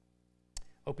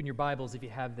Open your Bibles, if you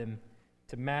have them,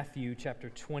 to Matthew chapter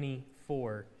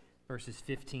 24, verses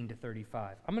 15 to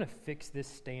 35. I'm going to fix this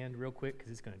stand real quick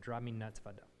because it's going to drive me nuts if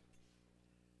I don't.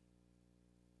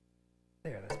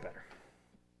 There, that's better.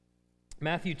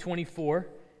 Matthew 24,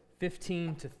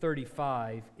 15 to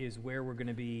 35 is where we're going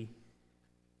to be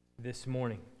this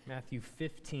morning. Matthew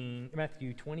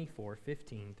 24,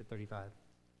 15 to 35.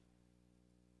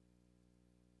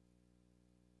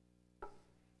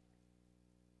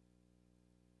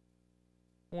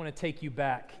 I want to take you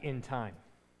back in time.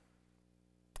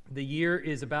 The year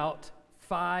is about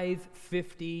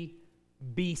 550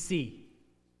 BC.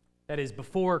 That is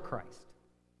before Christ.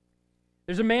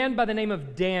 There's a man by the name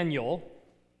of Daniel,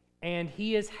 and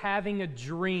he is having a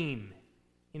dream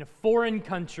in a foreign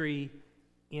country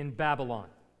in Babylon.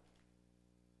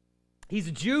 He's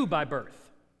a Jew by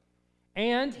birth,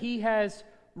 and he has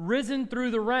risen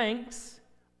through the ranks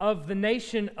of the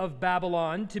nation of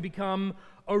Babylon to become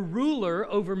a ruler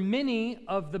over many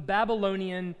of the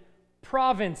Babylonian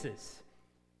provinces.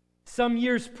 Some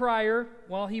years prior,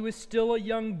 while he was still a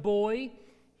young boy,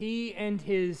 he and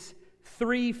his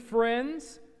 3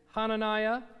 friends,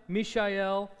 Hananiah,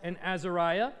 Mishael, and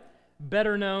Azariah,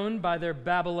 better known by their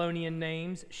Babylonian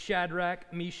names,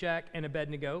 Shadrach, Meshach, and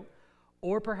Abednego,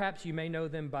 or perhaps you may know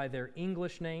them by their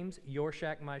English names,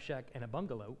 Yorshak, Meshach, and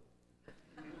Abungalow.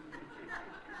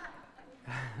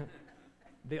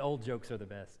 The old jokes are the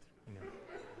best. You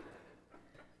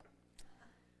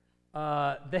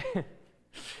know.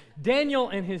 Daniel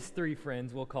and his 3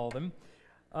 friends, we'll call them,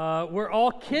 were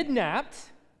all kidnapped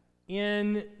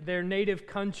in their native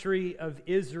country of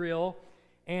Israel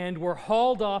and were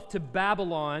hauled off to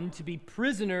Babylon to be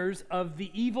prisoners of the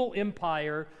evil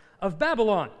empire of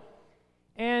Babylon.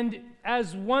 And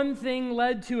as one thing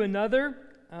led to another,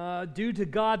 due to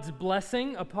God's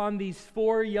blessing upon these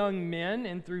 4 young men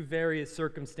and through various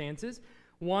circumstances.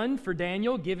 One, for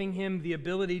Daniel, giving him the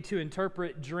ability to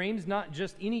interpret dreams, not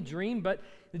just any dream, but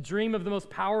the dream of the most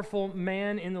powerful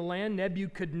man in the land,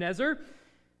 Nebuchadnezzar.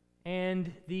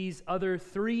 And these other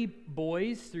 3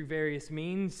 boys, through various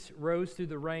means, rose through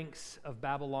the ranks of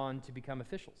Babylon to become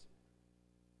officials.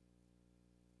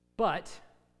 But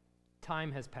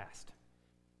time has passed.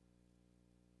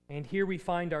 And here we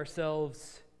find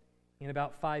ourselves in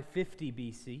about 550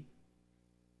 BC.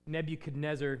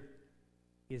 Nebuchadnezzar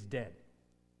is dead.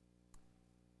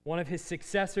 One of his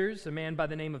successors, a man by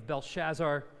the name of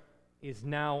Belshazzar, is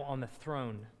now on the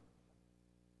throne.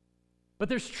 But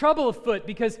there's trouble afoot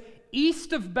because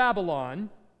east of Babylon,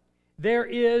 there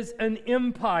is an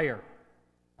empire,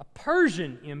 a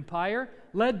Persian empire,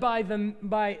 led by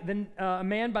a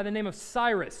man by the name of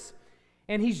Cyrus.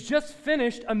 And he's just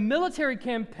finished a military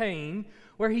campaign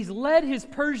where he's led his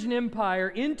Persian Empire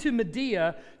into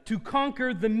Media to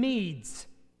conquer the Medes.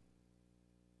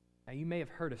 Now, you may have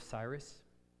heard of Cyrus.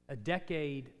 A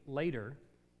decade later,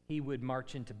 he would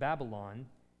march into Babylon,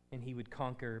 and he would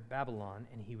conquer Babylon,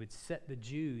 and he would set the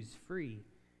Jews free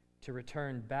to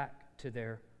return back to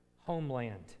their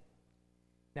homeland.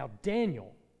 Now,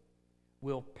 Daniel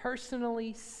will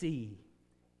personally see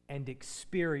and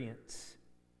experience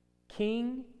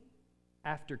king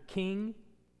after king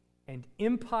and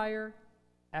empire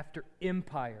after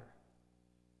empire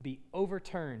be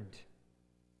overturned,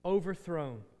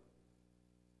 overthrown,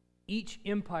 each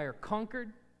empire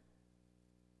conquered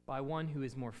by one who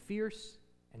is more fierce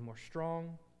and more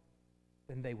strong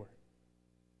than they were.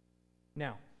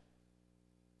 Now,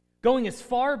 going as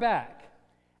far back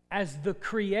as the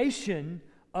creation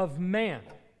of man,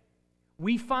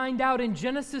 we find out in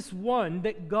Genesis 1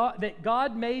 that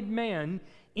God made man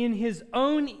in his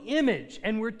own image.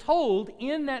 And we're told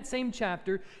in that same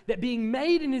chapter that being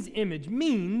made in his image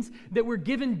means that we're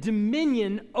given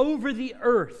dominion over the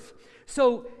earth.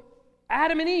 So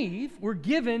Adam and Eve were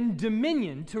given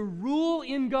dominion to rule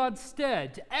in God's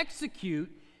stead, to execute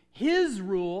his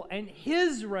rule and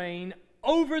his reign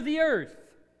over the earth.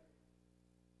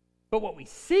 But what we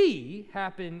see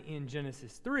happen in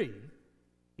Genesis 3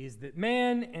 is that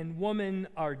man and woman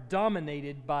are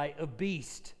dominated by a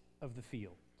beast of the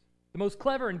field. The most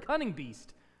clever and cunning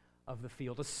beast of the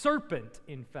field, a serpent,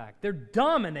 in fact. They're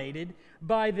dominated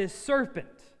by this serpent.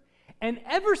 And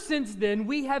ever since then,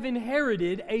 we have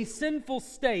inherited a sinful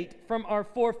state from our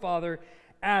forefather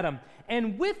Adam.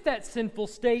 And with that sinful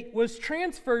state was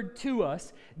transferred to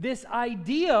us this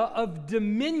idea of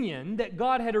dominion that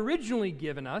God had originally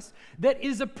given us that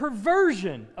is a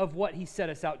perversion of what he set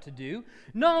us out to do,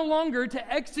 no longer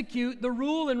to execute the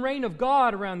rule and reign of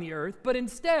God around the earth, but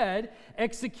instead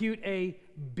execute a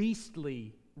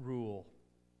beastly rule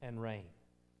and reign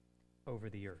over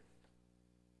the earth.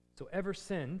 So ever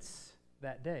since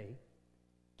that day,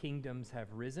 kingdoms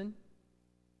have risen,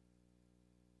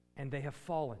 and they have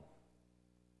fallen,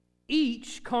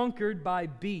 each conquered by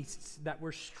beasts that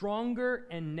were stronger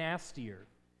and nastier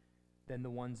than the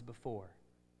ones before,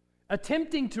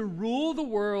 attempting to rule the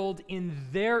world in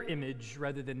their image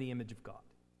rather than the image of God.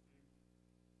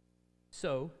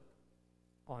 So,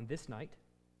 on this night,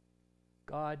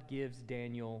 God gives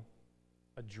Daniel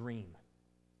a dream.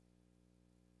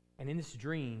 And in this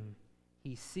dream,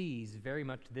 he sees very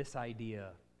much this idea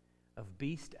of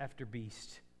beast after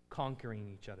beast conquering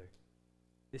each other.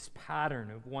 This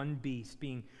pattern of one beast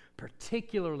being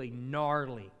particularly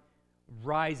gnarly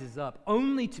rises up,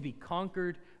 only to be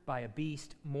conquered by a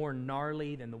beast more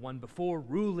gnarly than the one before,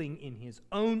 ruling in his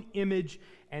own image,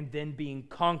 and then being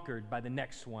conquered by the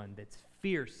next one that's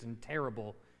fierce and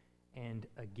terrible, and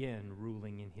again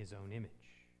ruling in his own image.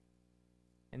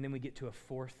 And then we get to a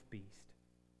fourth beast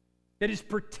that is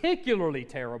particularly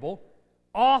terrible,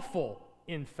 awful,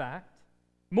 in fact,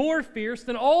 more fierce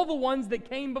than all the ones that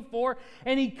came before,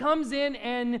 and he comes in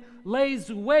and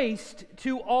lays waste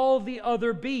to all the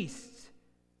other beasts.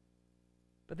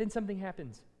 But then something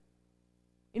happens.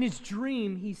 In his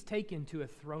dream, he's taken to a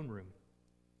throne room.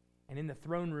 And in the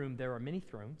throne room, there are many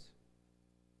thrones,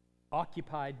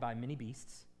 occupied by many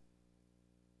beasts.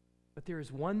 But there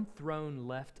is one throne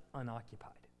left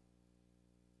unoccupied.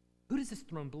 Who does this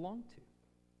throne belong to?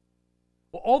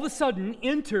 Well, all of a sudden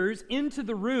enters into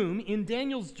the room in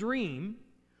Daniel's dream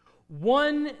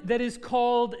one that is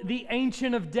called the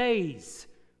Ancient of Days.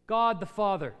 God the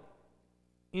Father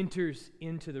enters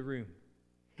into the room.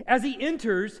 As he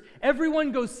enters,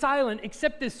 everyone goes silent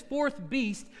except this fourth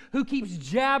beast who keeps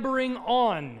jabbering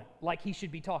on like he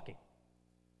should be talking.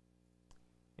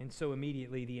 And so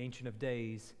immediately the Ancient of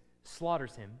Days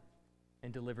slaughters him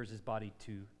and delivers his body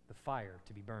to the fire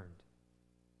to be burned.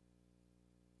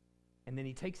 And then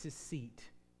he takes his seat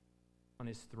on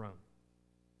his throne,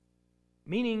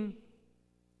 meaning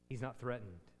he's not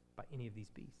threatened by any of these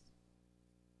beasts.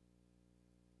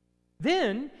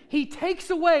 Then he takes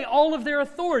away all of their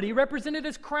authority, represented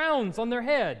as crowns on their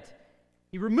head.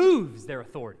 He removes their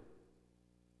authority.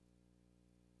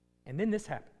 And then this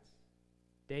happens.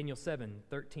 Daniel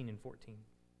 7:13 and 14.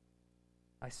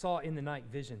 I saw in the night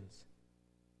visions,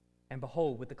 and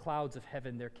behold, with the clouds of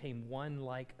heaven there came one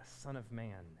like a son of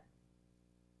man.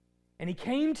 And he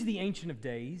came to the Ancient of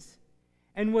Days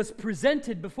and was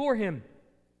presented before him.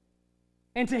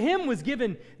 And to him was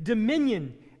given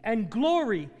dominion and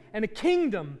glory and a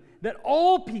kingdom that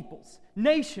all peoples,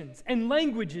 nations, and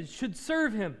languages should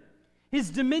serve him.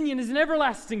 His dominion is an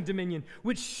everlasting dominion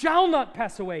which shall not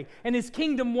pass away, and his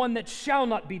kingdom one that shall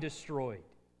not be destroyed.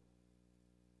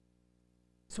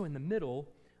 So in the middle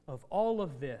of all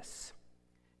of this,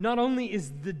 not only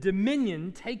is the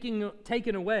dominion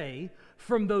taken away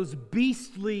from those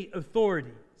beastly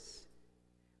authorities,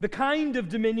 the kind of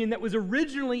dominion that was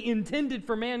originally intended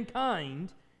for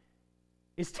mankind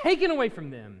is taken away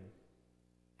from them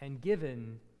and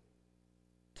given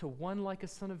to one like a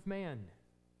son of man,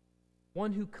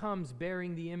 one who comes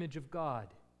bearing the image of God.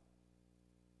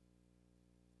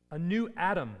 A new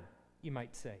Adam, you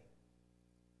might say.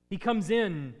 He comes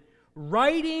in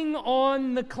riding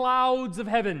on the clouds of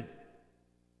heaven.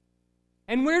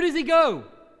 And where does he go?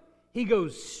 He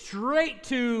goes straight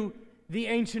to the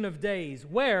Ancient of Days,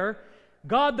 where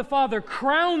God the Father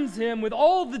crowns him with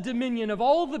all the dominion of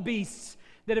all the beasts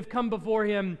that have come before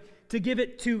him, to give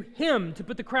it to him, to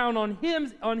put the crown on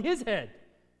him, on his head.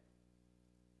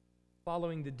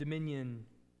 Following the dominion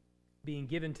being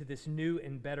given to this new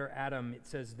and better Adam, it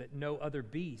says that no other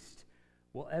beast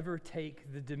will ever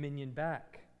take the dominion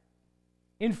back.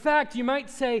 In fact, you might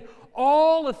say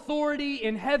all authority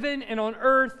in heaven and on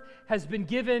earth has been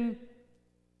given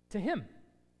to him,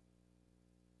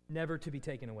 never to be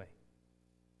taken away.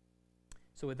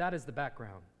 So with that as the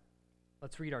background,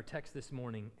 let's read our text this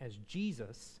morning as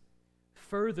Jesus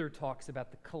further talks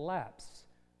about the collapse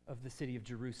of the city of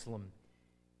Jerusalem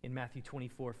in Matthew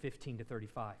 24:15 to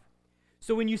 35.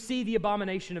 So when you see the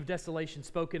abomination of desolation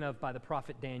spoken of by the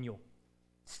prophet Daniel,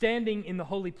 standing in the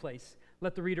holy place,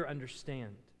 let the reader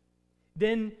understand.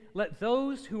 Then let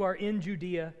those who are in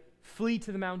Judea flee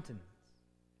to the mountains.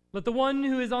 Let the one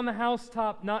who is on the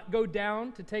housetop not go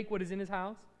down to take what is in his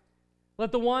house.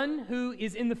 Let the one who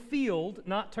is in the field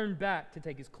not turn back to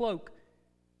take his cloak.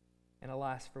 And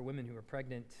alas, for women who are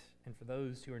pregnant and for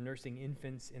those who are nursing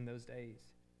infants in those days,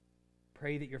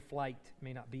 pray that your flight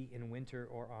may not be in winter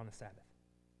or on a Sabbath.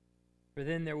 For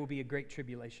then there will be a great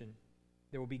tribulation.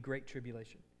 There will be great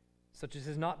tribulation, such as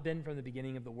has not been from the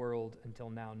beginning of the world until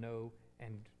now, no,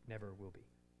 and never will be.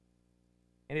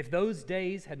 And if those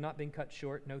days had not been cut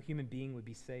short, no human being would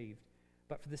be saved.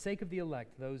 But for the sake of the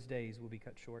elect, those days will be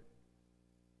cut short.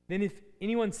 Then if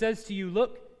anyone says to you,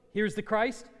 'Look, here's the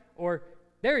Christ,' or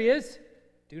 'There he is,'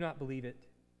 do not believe it.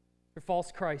 For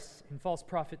false Christs and false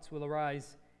prophets will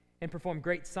arise and perform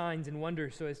great signs and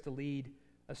wonders so as to lead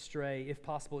astray, if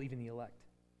possible, even the elect.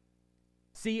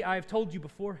 See, I have told you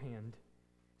beforehand.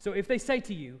 So if they say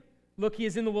to you, 'Look, he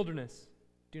is in the wilderness,'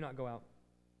 do not go out.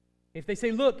 If they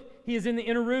say, 'Look, he is in the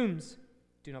inner rooms,'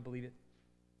 do not believe it.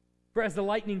 For as the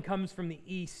lightning comes from the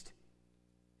east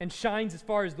and shines as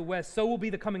far as the west, so will be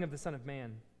the coming of the Son of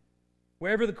Man.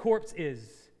 Wherever the corpse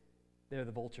is, there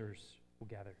the vultures will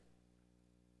gather.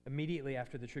 Immediately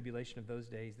after the tribulation of those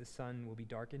days, the sun will be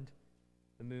darkened,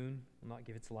 the moon will not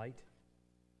give its light,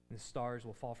 and the stars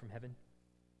will fall from heaven,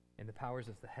 and the powers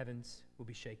of the heavens will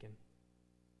be shaken.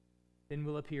 Then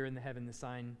will appear in the heaven the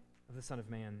sign of the Son of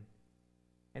Man,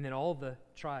 and then all the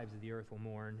tribes of the earth will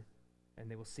mourn,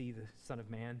 and they will see the Son of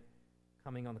Man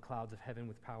coming on the clouds of heaven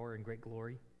with power and great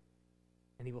glory.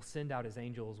 And he will send out his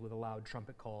angels with a loud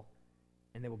trumpet call,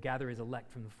 and they will gather his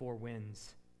elect from the four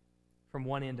winds, from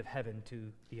one end of heaven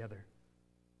to the other.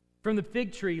 From the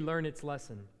fig tree learn its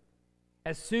lesson.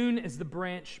 As soon as the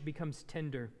branch becomes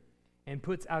tender and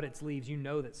puts out its leaves, you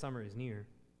know that summer is near.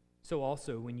 So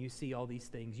also, when you see all these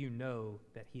things, you know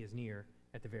that he is near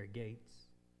at the very gates.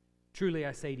 Truly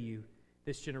I say to you,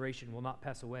 this generation will not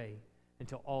pass away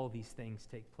until all these things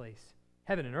take place.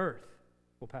 Heaven and earth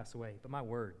will pass away, but my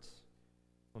words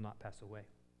will not pass away."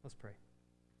 Let's pray.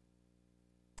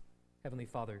 Heavenly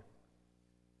Father,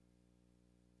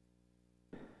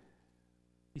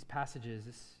 these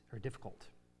passages are difficult,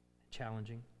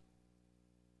 challenging.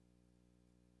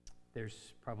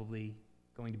 There's probably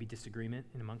going to be disagreement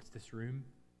in amongst this room,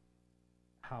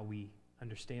 how we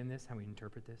understand this, how we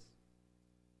interpret this.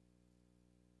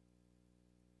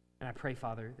 And I pray,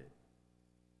 Father, that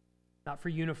not for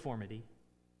uniformity,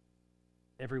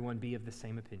 everyone be of the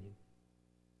same opinion,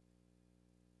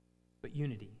 but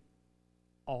unity,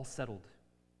 all settled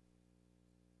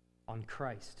on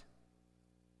Christ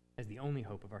as the only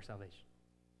hope of our salvation.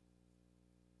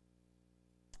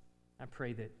 I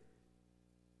pray that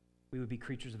we would be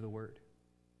creatures of the Word,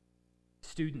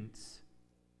 students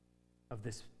of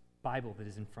this Bible that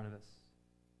is in front of us,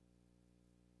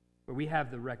 where we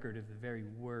have the record of the very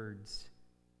words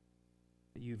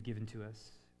that you have given to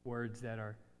us, words that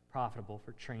are profitable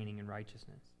for training in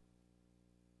righteousness.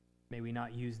 May we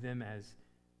not use them as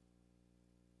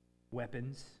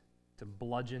weapons to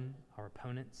bludgeon our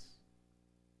opponents,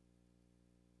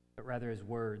 but rather as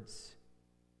words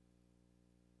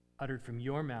uttered from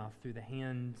your mouth through the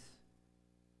hands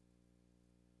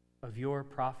of your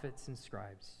prophets and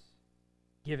scribes,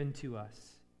 given to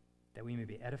us that we may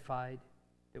be edified,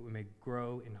 that we may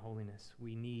grow in holiness.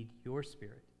 We need your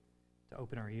Spirit to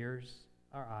open our ears,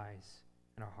 our eyes,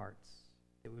 and our hearts,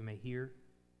 that we may hear,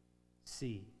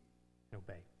 see, and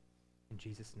obey. In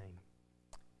Jesus' name,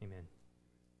 amen.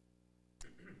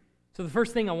 So the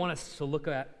first thing I want us to look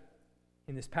at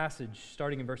in this passage,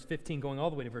 starting in verse 15, going all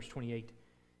the way to verse 28,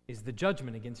 is the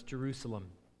judgment against Jerusalem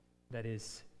that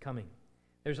is coming.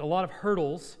 There's a lot of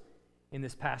hurdles in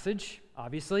this passage,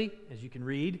 obviously, as you can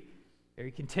read.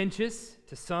 Very contentious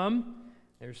to some.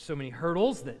 There's so many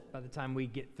hurdles that by the time we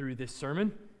get through this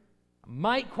sermon, I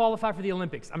might qualify for the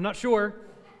Olympics. I'm not sure.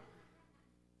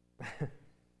 At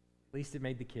least it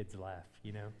made the kids laugh,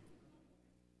 you know.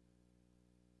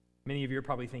 Many of you are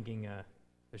probably thinking,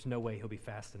 there's no way he'll be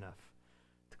fast enough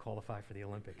to qualify for the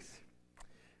Olympics.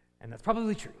 And that's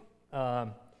probably true.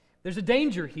 There's a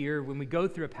danger here when we go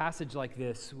through a passage like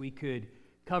this. We could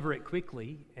cover it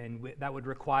quickly, and that would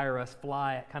require us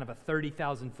fly at kind of a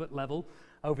 30,000-foot level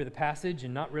over the passage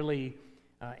and not really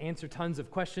answer tons of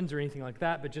questions or anything like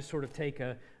that, but just sort of take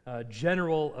a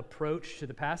general approach to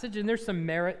the passage. And there's some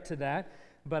merit to that,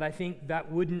 but I think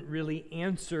that wouldn't really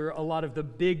answer a lot of the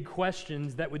big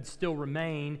questions that would still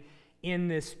remain in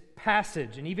this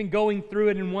passage. And even going through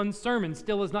it in one sermon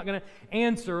still is not going to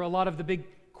answer a lot of the big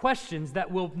questions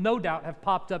that will no doubt have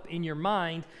popped up in your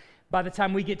mind by the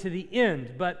time we get to the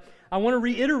end. But I want to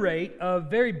reiterate a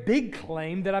very big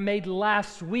claim that I made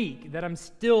last week that I'm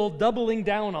still doubling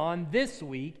down on this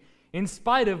week in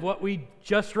spite of what we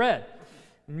just read.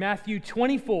 In Matthew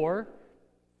 24,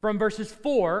 from verses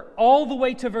 4 all the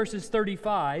way to verses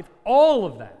 35, all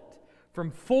of that, from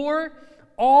 4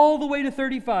 all the way to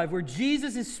 35, where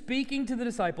Jesus is speaking to the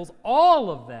disciples, all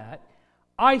of that,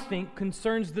 I think,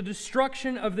 concerns the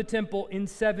destruction of the temple in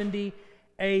 70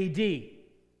 AD,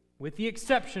 with the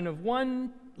exception of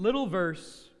one little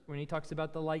verse when he talks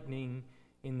about the lightning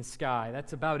in the sky.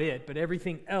 That's about it, but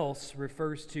everything else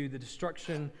refers to the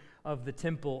destruction of the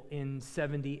temple in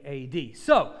 70 AD.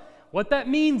 So, What that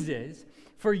means is,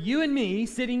 for you and me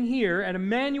sitting here at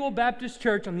Emmanuel Baptist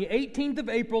Church on the 18th of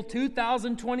April,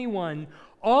 2021,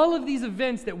 all of these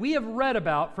events that we have read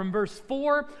about from verse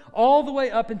 4 all the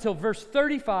way up until verse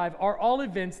 35 are all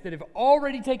events that have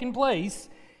already taken place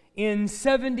in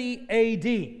 70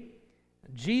 AD.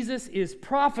 Jesus is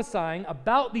prophesying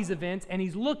about these events, and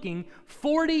he's looking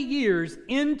 40 years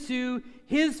into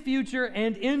his future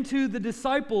and into the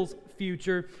disciples'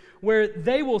 future, where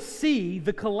they will see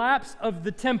the collapse of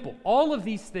the temple. All of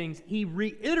these things, he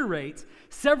reiterates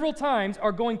several times,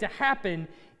 are going to happen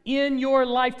in your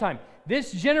lifetime.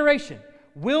 This generation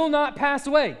will not pass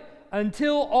away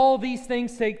until all these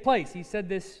things take place. He said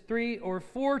this 3 or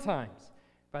 4 times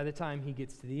by the time he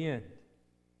gets to the end.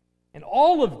 And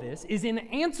all of this is in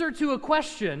answer to a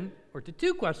question, or to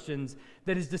 2 questions,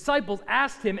 that his disciples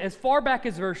asked him as far back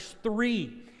as verse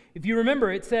 3. If you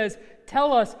remember, it says,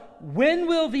 "Tell us, when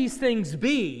will these things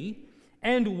be,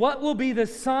 and what will be the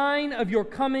sign of your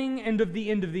coming and of the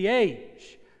end of the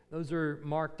age?" Those are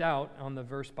marked out on the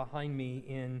verse behind me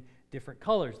in different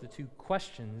colors, the 2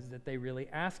 questions that they really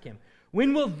ask him.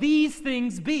 When will these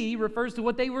things be refers to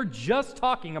what they were just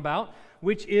talking about,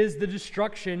 which is the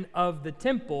destruction of the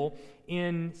temple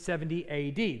in 70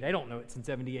 AD. They don't know it's in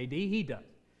 70 AD, he does.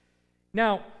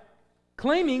 Now,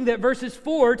 claiming that verses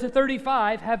 4 to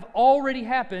 35 have already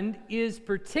happened is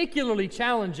particularly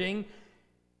challenging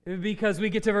because we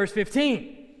get to verse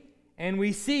 15, and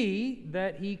we see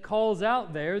that he calls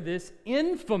out there this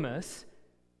infamous,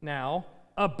 now,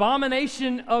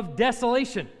 abomination of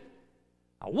desolation.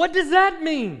 Now, what does that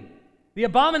mean? The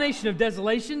abomination of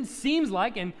desolation seems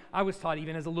like, and I was taught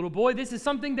even as a little boy, this is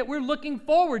something that we're looking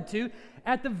forward to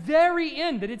at the very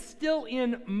end, that it's still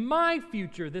in my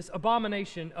future, this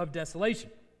abomination of desolation.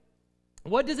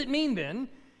 What does it mean then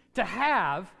to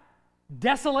have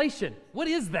desolation? What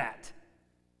is that?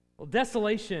 Well,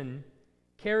 desolation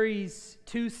carries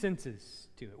 2 senses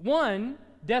to it. One,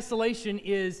 desolation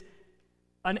is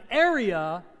an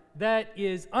area that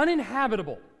is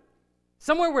uninhabitable,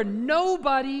 somewhere where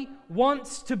nobody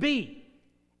wants to be.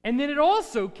 And then it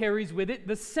also carries with it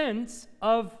the sense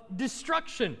of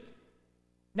destruction.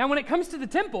 Now, when it comes to the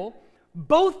temple,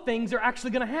 both things are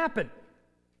actually going to happen.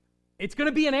 It's going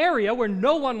to be an area where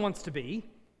no one wants to be,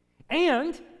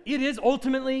 and it is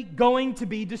ultimately going to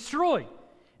be destroyed.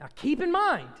 Now, keep in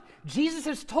mind, Jesus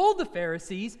has told the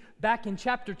Pharisees back in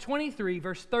chapter 23,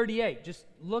 verse 38. Just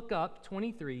look up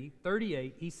 23,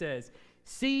 38. He says,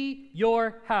 "See,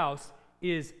 your house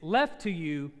is left to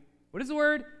you," what is the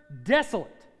word?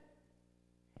 Desolate.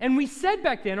 And we said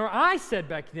back then, or I said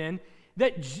back then,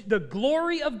 that the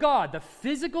glory of God, the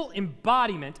physical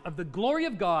embodiment of the glory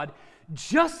of God,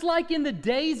 just like in the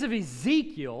days of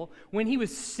Ezekiel, when he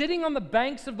was sitting on the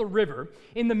banks of the river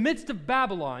in the midst of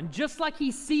Babylon, just like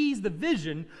he sees the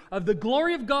vision of the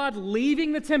glory of God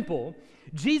leaving the temple,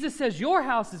 Jesus says your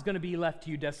house is going to be left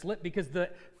to you desolate, because the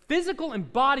physical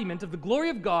embodiment of the glory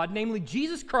of God, namely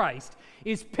Jesus Christ,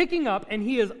 is picking up and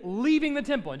he is leaving the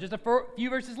temple. And just a few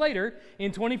verses later,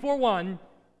 in 24:1,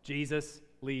 Jesus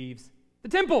leaves the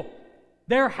temple.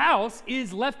 Their house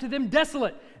is left to them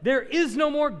desolate. There is no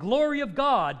more glory of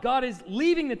God. God is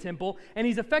leaving the temple, and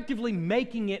he's effectively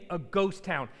making it a ghost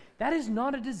town. That is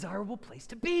not a desirable place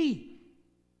to be,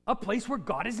 a place where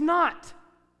God is not.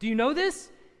 Do you know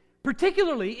this?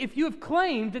 Particularly if you have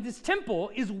claimed that this temple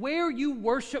is where you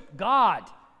worship God.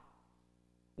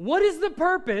 What is the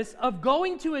purpose of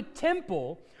going to a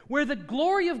temple where the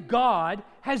glory of God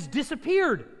has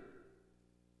disappeared?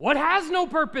 What has no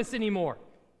purpose anymore?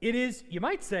 It is, you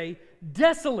might say,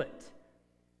 desolate.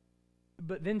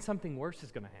 But then something worse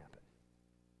is going to happen.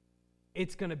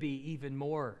 It's going to be even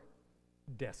more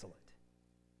desolate.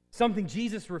 Something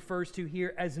Jesus refers to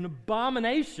here as an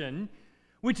abomination,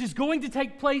 which is going to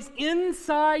take place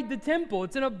inside the temple.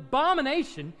 It's an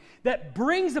abomination that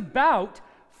brings about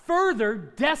further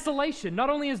desolation. Not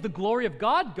only is the glory of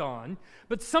God gone,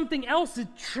 but something else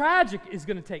tragic is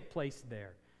going to take place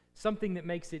there. Something that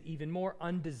makes it even more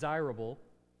undesirable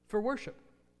for worship.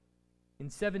 In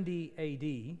 70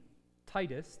 AD,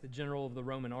 Titus, the general of the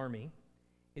Roman army,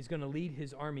 is going to lead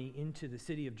his army into the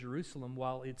city of Jerusalem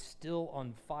while it's still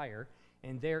on fire.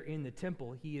 And there in the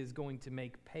temple, he is going to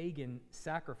make pagan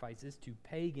sacrifices to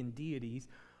pagan deities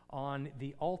on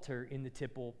the altar in the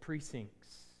temple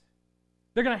precincts.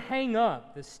 They're going to hang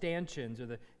up the stanchions, or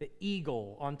the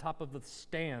eagle on top of the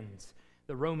stands,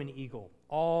 the Roman eagle,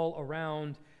 all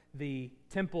around the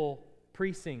temple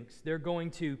precincts. They're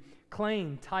going to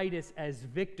claim Titus as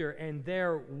victor and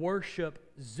there worship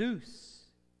Zeus.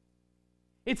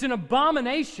 It's an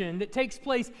abomination that takes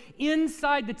place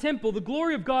inside the temple. The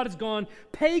glory of God is gone.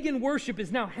 Pagan worship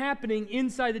is now happening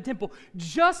inside the temple,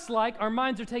 just like our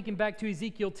minds are taken back to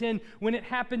Ezekiel 10 when it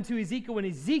happened to Ezekiel, when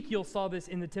Ezekiel saw this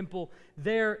in the temple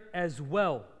there as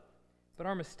well. But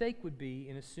our mistake would be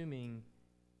in assuming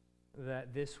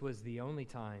that this was the only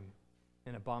time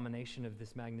an abomination of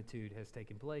this magnitude has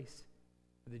taken place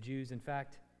for the Jews. In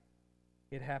fact,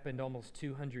 it happened almost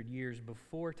 200 years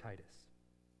before Titus.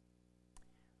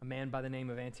 A man by the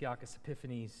name of Antiochus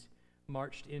Epiphanes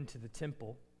marched into the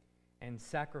temple and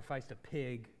sacrificed a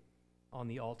pig on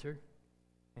the altar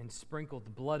and sprinkled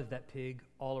the blood of that pig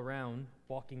all around,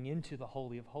 walking into the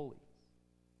Holy of Holies.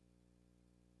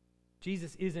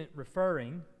 Jesus isn't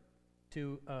referring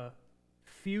to a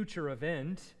future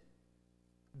event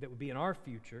that would be in our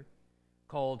future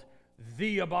called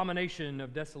the abomination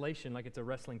of desolation, like it's a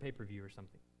wrestling pay-per-view or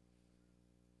something.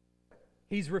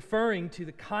 He's referring to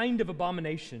the kind of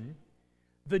abomination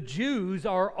the Jews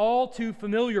are all too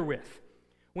familiar with.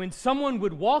 When someone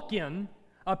would walk in,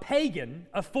 a pagan,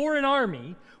 a foreign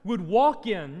army, would walk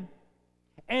in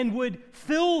and would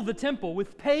fill the temple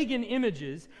with pagan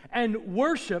images and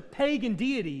worship pagan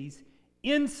deities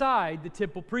inside the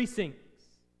temple precincts.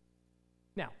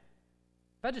 Now,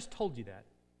 if I just told you that,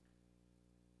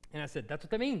 and I said, that's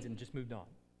what that means, and just moved on,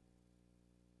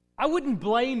 I wouldn't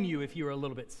blame you if you were a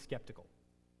little bit skeptical.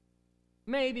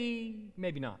 Maybe,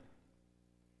 maybe not.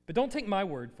 But don't take my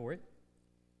word for it.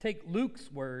 Take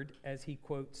Luke's word as he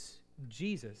quotes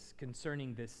Jesus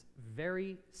concerning this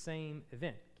very same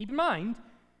event. Keep in mind,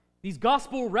 these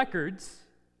gospel records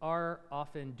are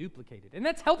often duplicated. And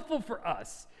that's helpful for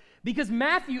us because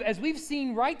Matthew, as we've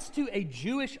seen, writes to a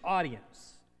Jewish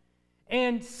audience.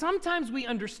 And sometimes we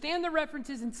understand the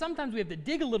references, and sometimes we have to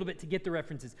dig a little bit to get the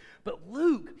references. But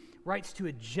Luke writes to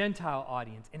a Gentile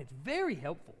audience, and it's very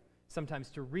helpful sometimes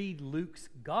to read Luke's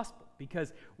gospel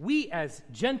because we as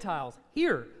Gentiles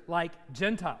hear like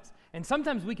Gentiles. And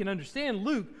sometimes we can understand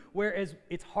Luke, whereas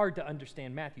it's hard to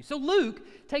understand Matthew. So Luke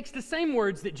takes the same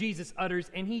words that Jesus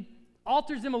utters, and he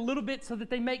alters them a little bit so that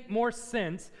they make more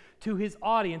sense to his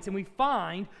audience. And we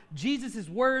find Jesus'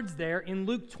 words there in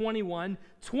Luke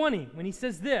 21:20 when he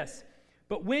says this,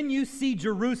 "But when you see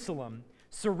Jerusalem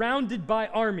surrounded by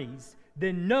armies,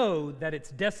 then know that its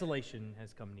desolation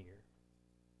has come near."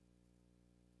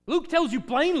 Luke tells you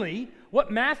plainly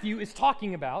what Matthew is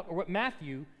talking about, or what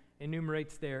Matthew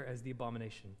enumerates there as the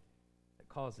abomination that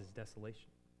causes desolation.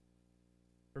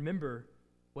 Remember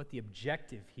what the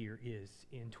objective here is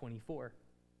in 24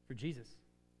 for Jesus.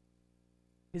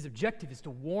 His objective is to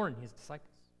warn his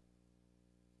disciples.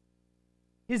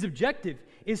 His objective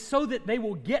is so that they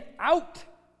will get out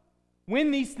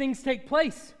when these things take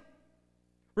place.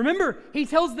 Remember, he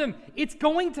tells them it's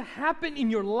going to happen in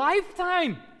your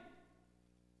lifetime.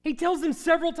 He tells them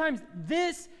several times,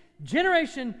 this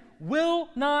generation will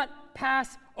not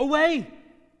pass away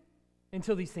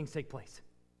until these things take place.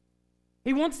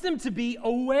 He wants them to be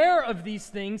aware of these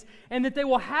things and that they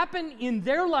will happen in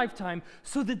their lifetime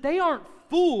so that they aren't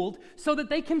fooled, so that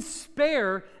they can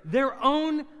spare their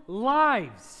own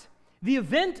lives. The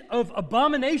event of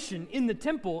abomination in the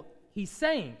temple, he's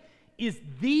saying, is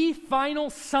the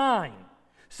final sign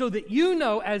so that you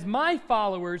know, as my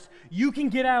followers, you can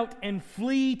get out and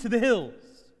flee to the hills.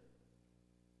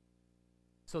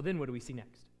 So then what do we see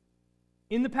next?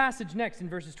 In the passage next, in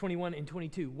verses 21 and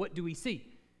 22, what do we see?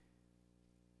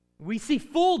 We see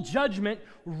full judgment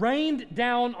rained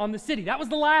down on the city. That was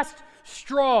the last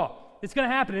straw that's going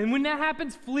to happen. And when that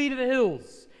happens, flee to the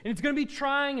hills. And it's going to be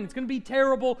trying and it's going to be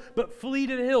terrible, but flee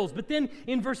to the hills. But then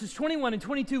in verses 21 and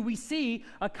 22, we see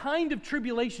a kind of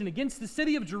tribulation against the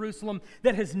city of Jerusalem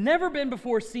that has never been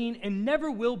before seen and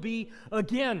never will be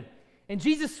again. And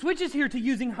Jesus switches here to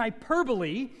using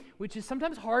hyperbole, which is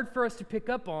sometimes hard for us to pick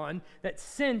up on, that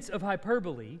sense of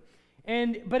hyperbole.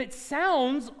 But it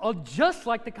sounds just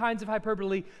like the kinds of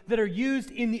hyperbole that are used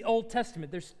in the Old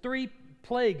Testament. There's 3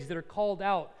 plagues that are called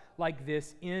out like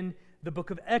this in the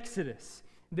book of Exodus,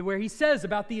 where he says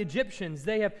about the Egyptians,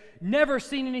 they have never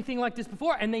seen anything like this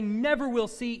before, and they never will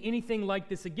see anything like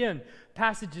this again.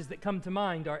 Passages that come to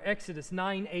mind are Exodus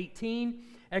 9:18,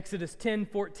 Exodus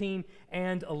 10:14,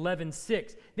 and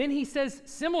 11:6. Then he says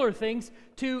similar things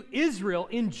to Israel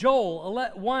in Joel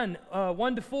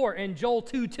 1:1-4 and Joel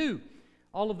 2:2.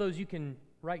 All of those you can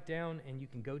write down and you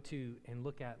can go to and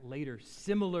look at later.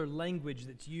 Similar language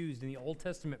that's used in the Old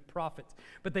Testament prophets.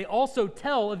 But they also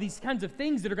tell of these kinds of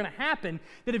things that are going to happen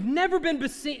that have never been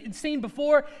seen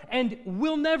before and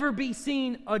will never be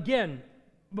seen again.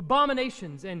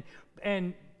 Abominations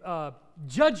and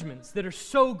judgments that are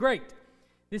so great.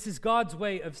 This is God's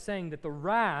way of saying that the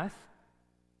wrath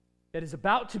that is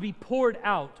about to be poured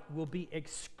out will be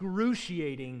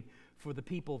excruciating for the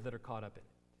people that are caught up in it.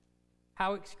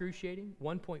 How excruciating?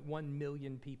 1.1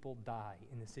 million people die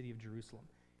in the city of Jerusalem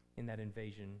in that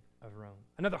invasion of Rome.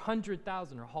 Another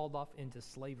 100,000 are hauled off into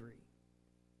slavery.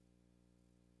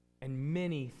 And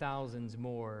many thousands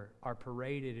more are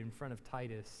paraded in front of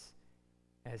Titus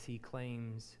as he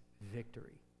claims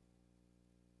victory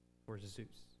for Zeus.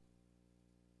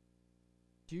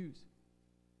 Jews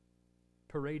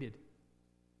paraded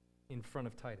in front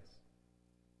of Titus.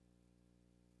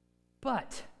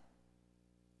 But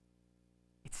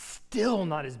it's still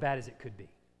not as bad as it could be.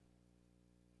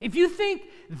 If you think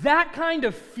that kind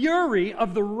of fury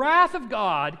of the wrath of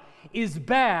God is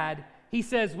bad, he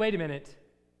says, wait a minute,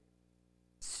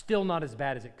 still not as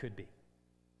bad as it could be.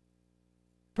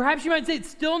 Perhaps you might say it's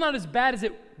still not as bad as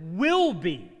it will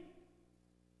be.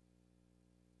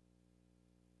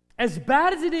 As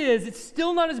bad as it is, it's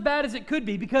still not as bad as it could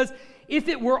be, because if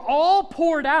it were all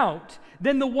poured out,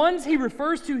 then the ones he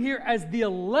refers to here as the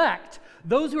elect,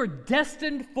 those who are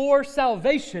destined for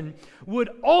salvation, would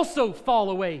also fall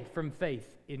away from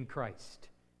faith in Christ.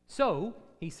 So,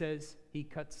 he says, he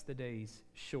cuts the days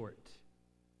short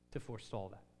to forestall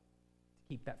that, to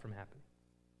keep that from happening.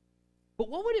 But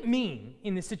what would it mean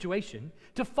in this situation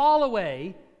to fall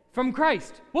away from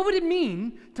Christ? What would it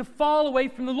mean to fall away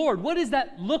from the Lord? What does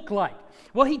that look like?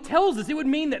 Well, he tells us it would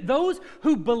mean that those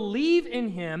who believe in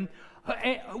him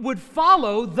would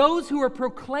follow those who are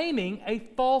proclaiming a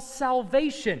false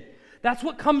salvation. That's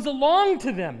what comes along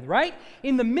to them, right?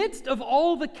 In the midst of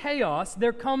all the chaos,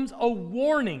 there comes a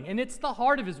warning, and it's the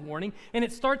heart of his warning, and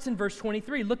it starts in verse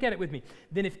 23. Look at it with me.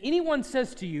 Then if anyone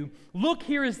says to you, look,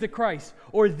 here is the Christ,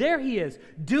 or there he is,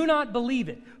 do not believe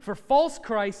it, for false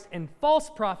Christs and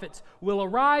false prophets will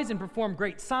arise and perform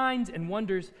great signs and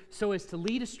wonders so as to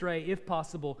lead astray, if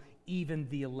possible, even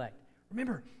the elect.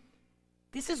 Remember,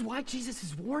 this is why Jesus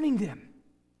is warning them.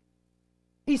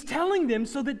 He's telling them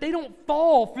so that they don't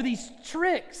fall for these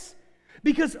tricks.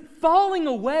 Because falling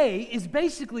away is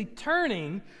basically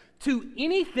turning to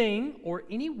anything or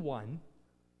anyone,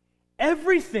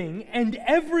 everything and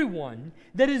everyone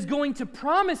that is going to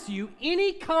promise you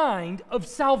any kind of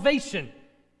salvation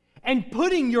and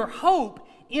putting your hope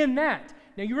in that.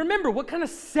 Now you remember what kind of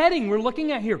setting we're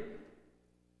looking at here.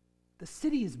 The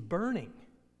city is burning.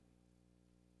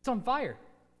 It's on fire.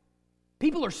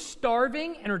 People are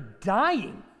starving and are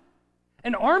dying.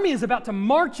 An army is about to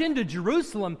march into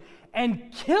Jerusalem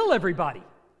and kill everybody.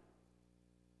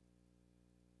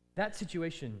 That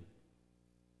situation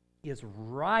is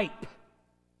ripe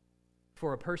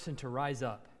for a person to rise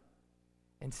up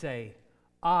and say,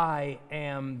 I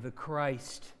am the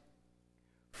Christ.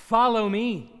 Follow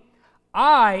me.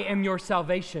 I am your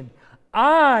salvation.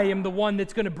 I am the one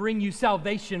that's going to bring you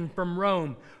salvation from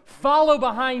Rome. Follow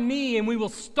behind me and we will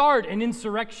start an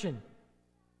insurrection.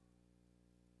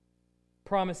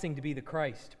 Promising to be the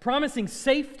Christ. Promising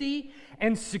safety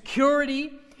and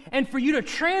security, and for you to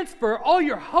transfer all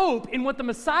your hope in what the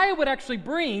Messiah would actually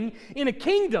bring in a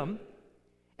kingdom.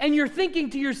 And you're thinking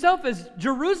to yourself as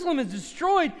Jerusalem is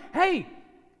destroyed, hey,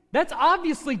 that's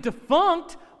obviously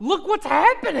defunct. Look what's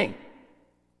happening.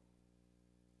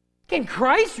 Can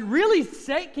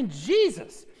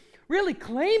Jesus really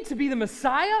claim to be the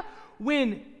Messiah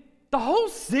when the whole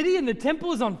city and the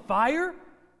temple is on fire?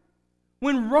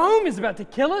 When Rome is about to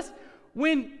kill us?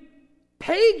 When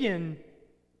pagans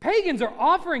are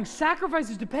offering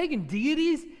sacrifices to pagan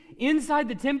deities inside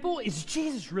the temple? Is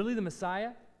Jesus really the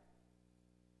Messiah?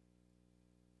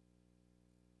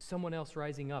 Someone else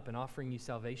rising up and offering you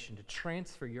salvation to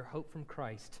transfer your hope from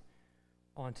Christ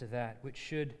onto that, which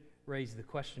should raise the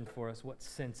question for us, what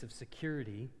sense of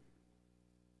security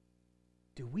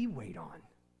do we wait on?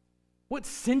 What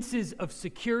senses of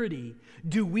security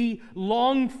do we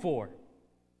long for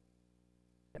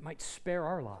that might spare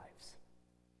our lives?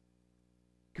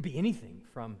 It could be anything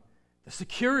from the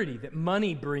security that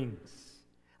money brings.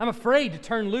 I'm afraid to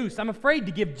turn loose. I'm afraid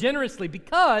to give generously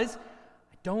because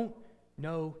I don't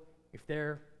know if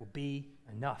there will be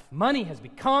enough. Money has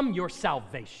become your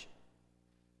salvation.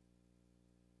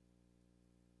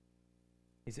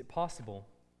 Is it possible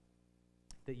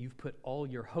that you've put all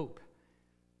your hope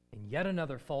in yet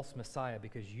another false Messiah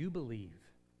because you believe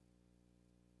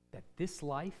that this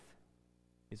life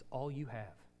is all you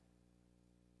have?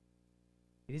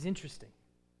 It is interesting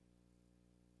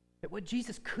that what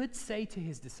Jesus could say to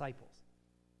his disciples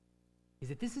is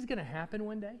that this is going to happen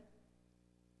one day.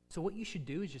 So what you should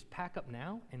do is just pack up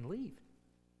now and leave.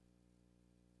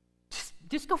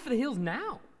 Just go for the hills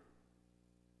now.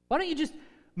 Why don't you just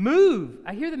move?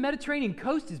 I hear the Mediterranean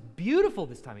coast is beautiful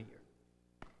this time of year.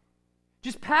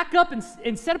 Just pack up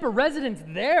and set up a residence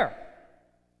there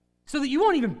so that you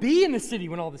won't even be in the city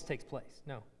when all this takes place.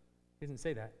 No, he doesn't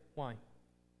say that. Why?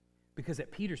 Because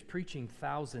at Peter's preaching,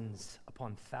 thousands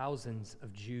upon thousands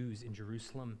of Jews in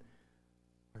Jerusalem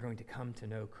are going to come to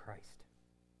know Christ.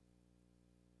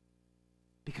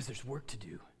 Because there's work to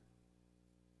do.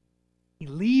 He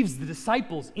leaves the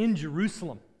disciples in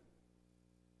Jerusalem,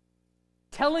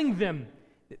 telling them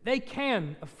that they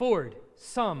can afford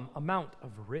some amount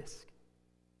of risk.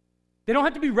 They don't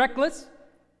have to be reckless.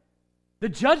 The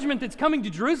judgment that's coming to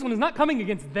Jerusalem is not coming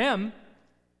against them.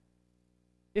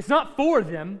 It's not for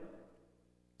them.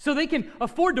 So they can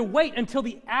afford to wait until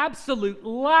the absolute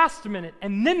last minute,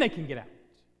 and then they can get out.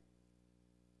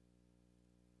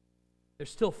 There's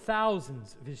still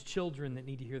thousands of his children that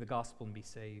need to hear the gospel and be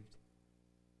saved.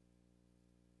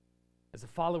 As a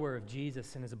follower of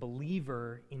Jesus and as a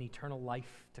believer in eternal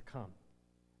life to come,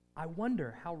 I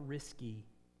wonder how risky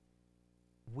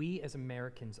we as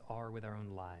Americans are with our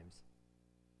own lives.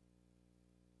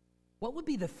 What would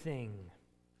be the thing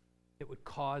that would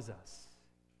cause us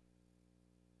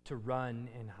to run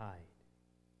and hide?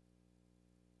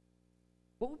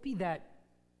 What would be that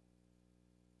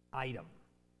item,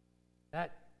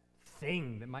 that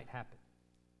thing that might happen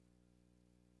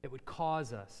that would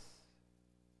cause us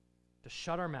to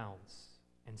shut our mouths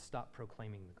and stop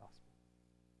proclaiming the gospel?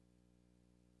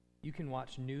 You can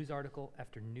watch news article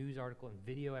after news article and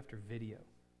video after video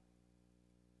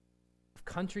of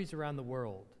countries around the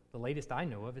world. The latest I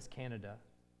know of is Canada,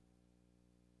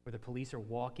 where the police are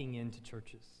walking into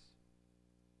churches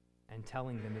and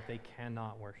telling them that they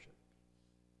cannot worship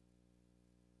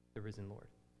the risen Lord.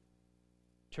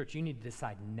 Church, you need to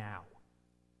decide now.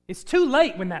 It's too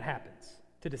late when that happens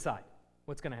to decide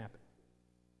what's going to happen.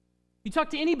 You talk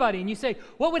to anybody and you say,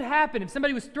 what would happen if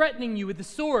somebody was threatening you with the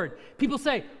sword? People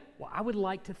say, well, I would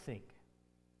like to think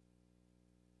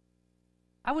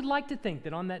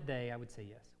that on that day I would say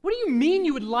yes. What do you mean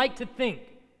you would like to think?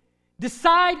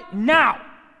 Decide now.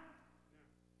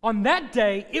 On that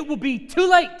day, it will be too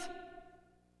late.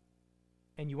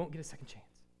 And you won't get a second chance.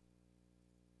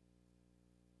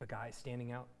 A guy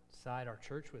standing outside our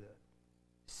church with a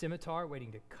scimitar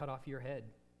waiting to cut off your head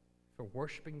for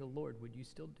worshiping the Lord. Would you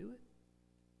still do it?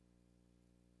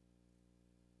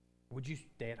 Would you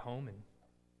stay at home and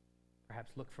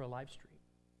perhaps look for a live stream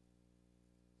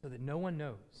so that no one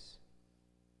knows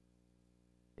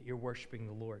that you're worshiping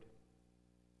the Lord?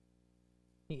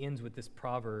 He ends with this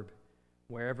proverb,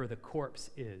 wherever the corpse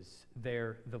is,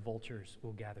 there the vultures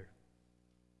will gather.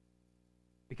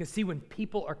 Because see, when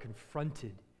people are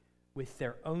confronted with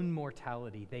their own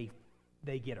mortality,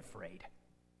 they get afraid.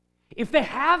 If they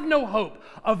have no hope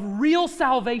of real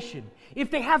salvation, if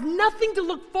they have nothing to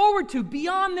look forward to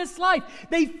beyond this life,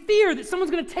 they fear that someone's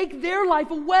going to take their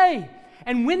life away.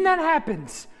 And when that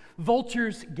happens,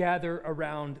 vultures gather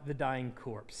around the dying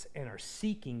corpse and are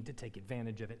seeking to take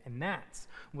advantage of it. And that's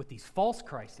what these false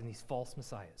Christs and these false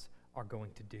messiahs are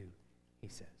going to do, he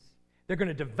says. They're going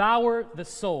to devour the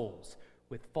souls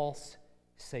with false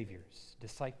saviors,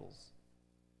 disciples.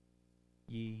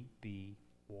 Ye be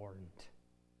warned.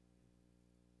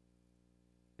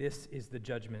 This is the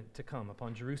judgment to come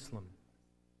upon Jerusalem.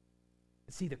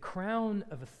 See, the crown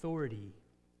of authority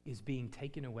is being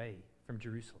taken away from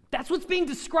Jerusalem. That's what's being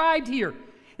described here.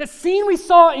 That scene we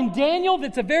saw in Daniel,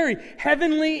 that's a very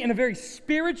heavenly and a very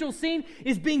spiritual scene,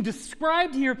 is being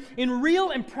described here in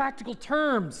real and practical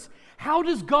terms. How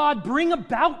does God bring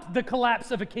about the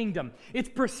collapse of a kingdom? It's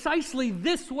precisely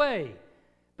this way.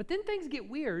 But then things get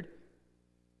weird.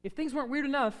 If things weren't weird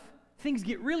enough, things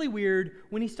get really weird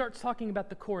when he starts talking about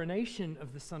the coronation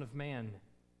of the Son of Man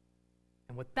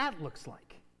and what that looks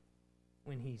like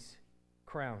when he's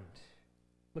crowned.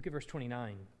 Look at verse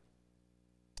 29.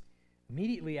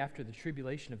 Immediately after the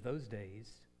tribulation of those days,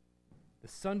 the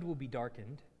sun will be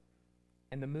darkened,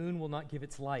 and the moon will not give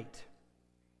its light,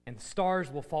 and the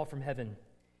stars will fall from heaven,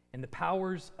 and the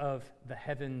powers of the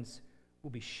heavens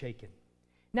will be shaken.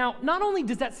 Now, not only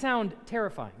does that sound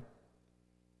terrifying,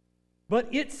 but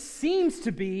it seems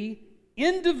to be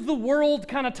end of the world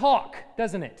kind of talk,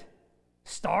 doesn't it?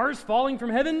 Stars falling from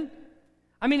heaven?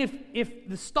 I mean, if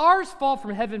the stars fall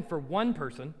from heaven for one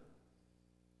person,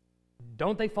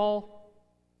 don't they fall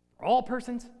for all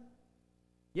persons?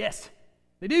 Yes,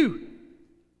 they do.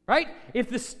 Right?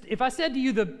 If I said to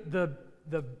you the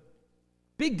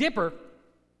Big Dipper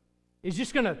is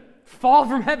just going to fall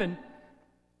from heaven,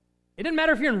 it doesn't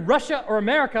matter if you're in Russia or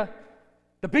America,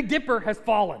 the Big Dipper has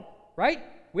fallen. Right?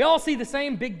 We all see the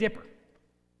same Big Dipper.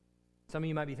 Some of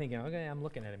you might be thinking, okay, I'm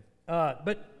looking at him.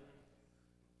 But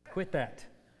quit that.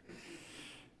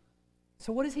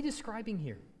 So what is he describing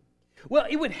here? Well,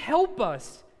 it would help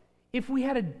us if we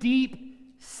had a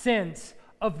deep sense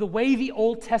of the way the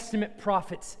Old Testament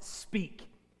prophets speak.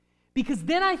 Because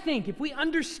then I think if we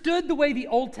understood the way the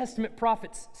Old Testament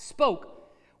prophets spoke,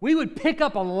 we would pick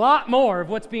up a lot more of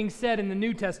what's being said in the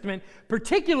New Testament,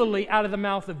 particularly out of the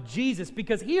mouth of Jesus.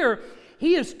 Because here,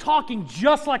 he is talking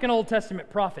just like an Old Testament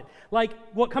prophet. Like,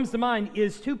 what comes to mind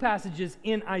is two passages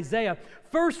in Isaiah.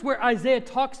 First, where Isaiah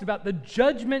talks about the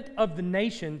judgment of the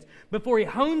nations before he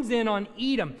hones in on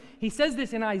Edom. He says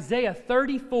this in Isaiah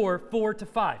 34,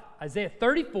 4-5. Isaiah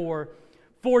 34,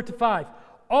 4-5.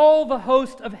 All the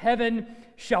host of heaven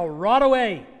shall rot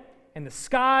away, and the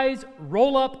skies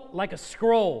roll up like a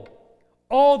scroll.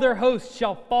 All their hosts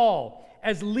shall fall,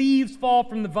 as leaves fall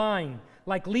from the vine,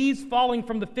 like leaves falling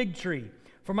from the fig tree.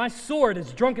 For my sword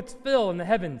has drunk its fill in the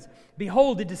heavens.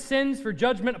 Behold, it descends for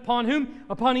judgment upon whom?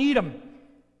 Upon Edom.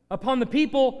 Upon the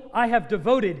people I have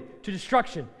devoted to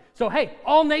destruction. So, hey,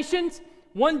 all nations,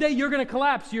 one day you're going to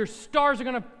collapse. Your stars are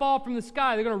going to fall from the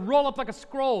sky. They're going to roll up like a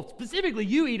scroll. Specifically,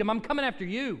 you, Edom, I'm coming after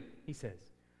you, he says.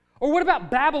 Or what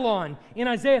about Babylon in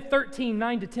Isaiah 13,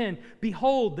 9-10?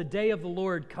 Behold, the day of the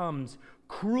Lord comes,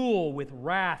 cruel with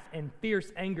wrath and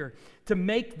fierce anger, to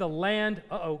make the land,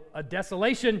 a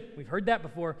desolation. We've heard that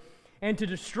before. And to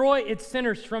destroy its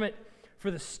sinners from it. For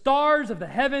the stars of the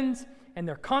heavens and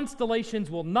their constellations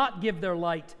will not give their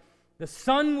light. The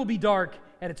sun will be dark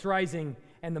at its rising,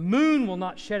 and the moon will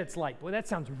not shed its light. Boy, that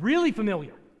sounds really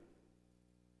familiar.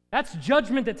 That's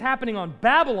judgment that's happening on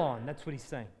Babylon. That's what he's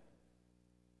saying.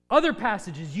 Other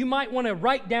passages you might want to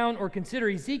write down or consider: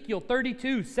 Ezekiel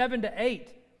 32, 7-8.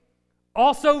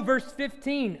 Also verse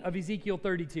 15 of Ezekiel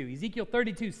 32. Ezekiel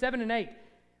 32, 7 and 8.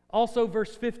 Also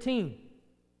verse 15.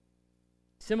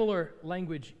 Similar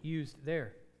language used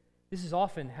there. This is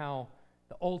often how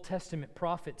the Old Testament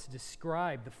prophets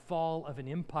describe the fall of an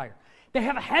empire. They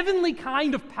have a heavenly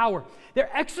kind of power.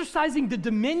 They're exercising the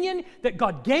dominion that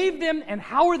God gave them, and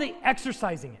how are they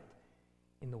exercising it?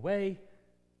 In the way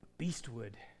a beast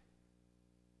would.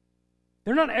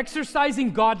 They're not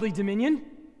exercising godly dominion.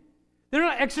 They're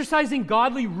not exercising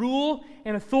godly rule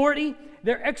and authority.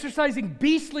 They're exercising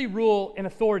beastly rule and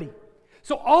authority.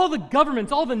 So all the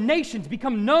governments, all the nations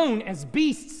become known as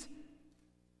beasts,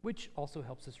 which also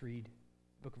helps us read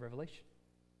the book of Revelation.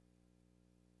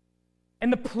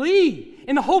 And the plea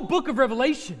in the whole book of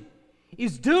Revelation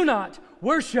is, do not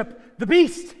worship the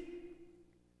beast.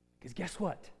 Because guess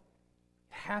what? It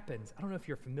happens. I don't know if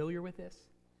you're familiar with this,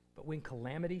 but when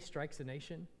calamity strikes a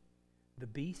nation, the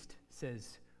beast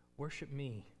says, worship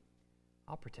me.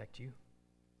 I'll protect you.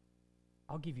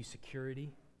 I'll give you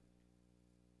security.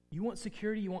 You want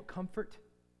security? You want comfort?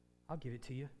 I'll give it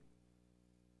to you.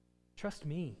 Trust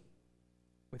me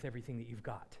with everything that you've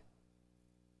got.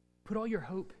 Put all your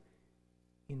hope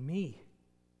in me.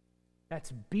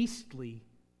 That's beastly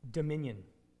dominion.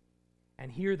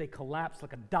 And here they collapse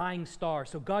like a dying star.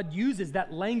 So God uses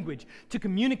that language to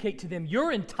communicate to them,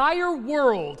 your entire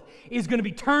world is going to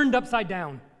be turned upside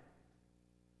down.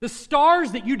 The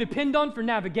stars that you depend on for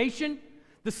navigation,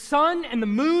 the sun and the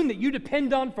moon that you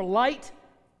depend on for light,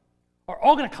 are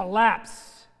all going to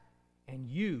collapse, and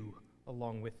you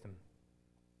along with them.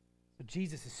 So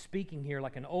Jesus is speaking here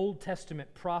like an Old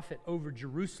Testament prophet over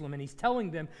Jerusalem, and he's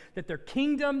telling them that their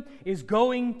kingdom is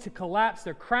going to collapse.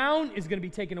 Their crown is going to be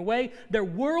taken away. Their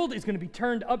world is going to be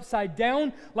turned upside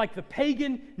down like the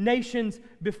pagan nations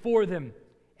before them.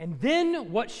 And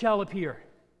then what shall appear?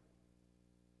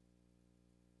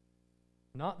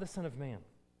 Not the Son of Man.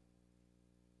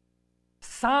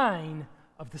 Sign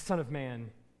of the Son of Man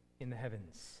in the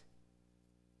heavens.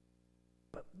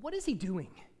 But what is he doing?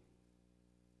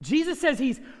 Jesus says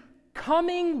he's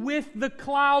coming with the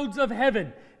clouds of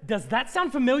heaven. Does that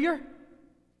sound familiar?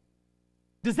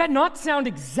 Does that not sound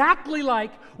exactly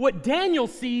like what Daniel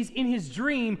sees in his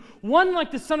dream? One like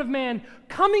the Son of Man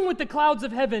coming with the clouds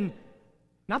of heaven,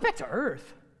 not back to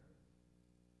earth,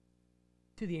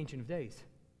 to the Ancient of Days,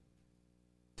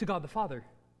 to God the Father.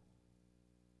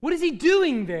 What is he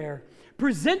doing there?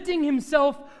 Presenting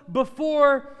himself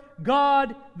before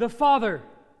God the Father.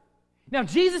 Now,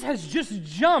 Jesus has just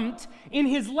jumped in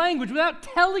his language without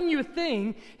telling you a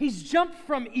thing. He's jumped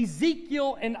from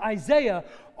Ezekiel and Isaiah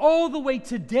all the way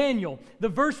to Daniel, the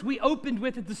verse we opened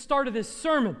with at the start of this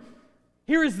sermon.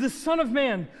 Here is the Son of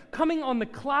Man coming on the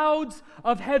clouds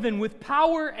of heaven with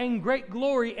power and great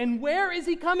glory. And where is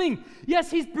he coming?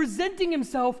 Yes, he's presenting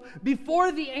himself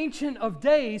before the Ancient of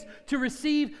Days to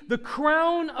receive the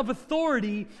crown of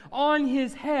authority on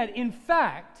his head. In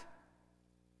fact,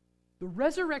 the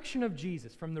resurrection of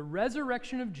Jesus, from the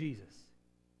resurrection of Jesus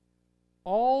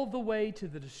all the way to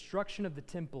the destruction of the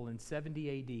temple in 70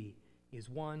 AD, is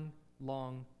one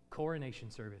long coronation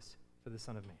service for the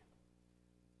Son of Man.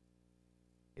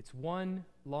 It's one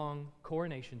long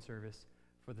coronation service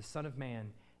for the Son of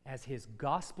Man as his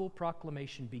gospel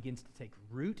proclamation begins to take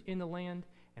root in the land.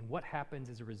 And what happens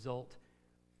as a result?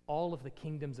 All of the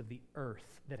kingdoms of the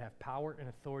earth that have power and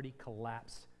authority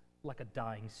collapse like a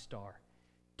dying star.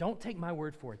 Don't take my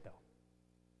word for it, though.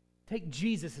 Take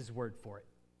Jesus' word for it.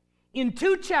 In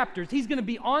 2 chapters, he's going to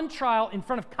be on trial in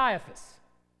front of Caiaphas.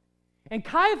 And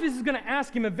Caiaphas is going to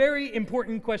ask him a very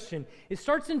important question. It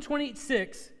starts in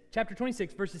chapter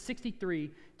 26, verses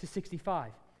 63 to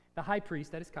 65. The high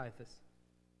priest, that is Caiaphas,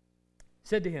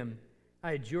 said to him,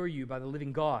 I adjure you by the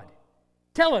living God,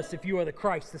 tell us if you are the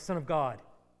Christ, the Son of God.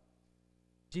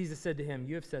 Jesus said to him,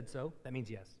 you have said so. That means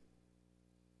yes.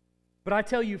 But I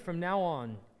tell you, from now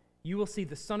on, you will see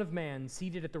the Son of Man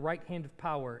seated at the right hand of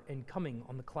power and coming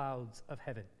on the clouds of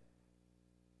heaven.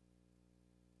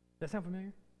 Does that sound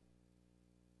familiar?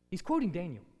 He's quoting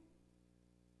Daniel.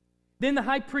 Then the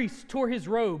high priest tore his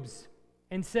robes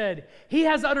and said, he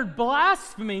has uttered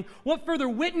blasphemy. What further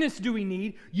witness do we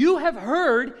need? You have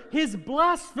heard his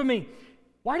blasphemy.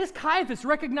 Why does Caiaphas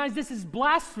recognize this as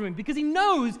blasphemy? Because he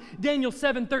knows Daniel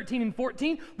 7, 13, and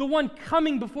 14, the one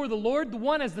coming before the Lord, the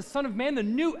one as the Son of Man, the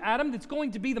new Adam that's going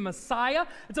to be the Messiah.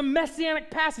 It's a messianic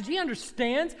passage. He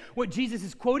understands what Jesus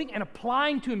is quoting and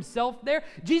applying to himself there.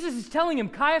 Jesus is telling him,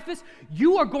 Caiaphas,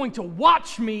 you are going to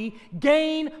watch me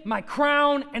gain my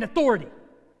crown and authority.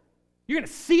 You're going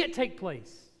to see it take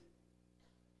place.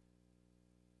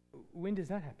 When does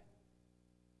that happen?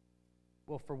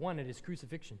 Well, for one, at his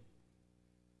crucifixion,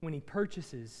 when he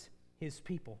purchases his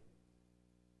people.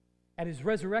 At his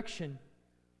resurrection,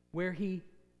 where he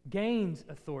gains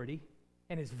authority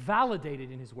and is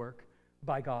validated in his work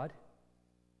by God.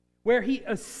 Where he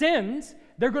ascends,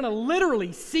 they're going to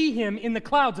literally see him in the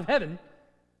clouds of heaven,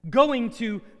 going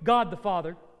to God the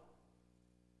Father,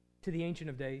 to the Ancient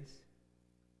of Days,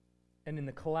 and in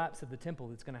the collapse of the temple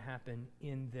that's going to happen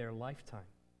in their lifetime.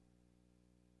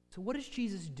 So what does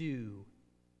Jesus do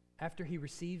after he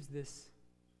receives this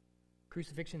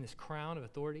crucifixion, this crown of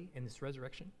authority, and this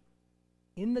resurrection?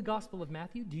 In the Gospel of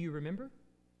Matthew, do you remember?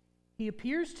 He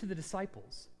appears to the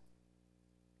disciples,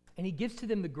 and he gives to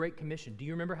them the Great Commission. Do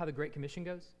you remember how the Great Commission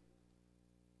goes?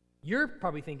 You're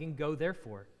probably thinking, go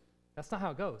therefore. That's not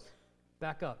how it goes.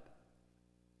 Back up.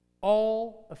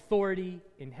 All authority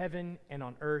in heaven and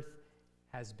on earth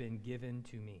has been given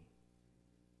to me.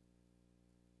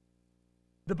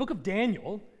 The book of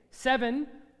Daniel, 7,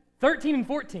 13, and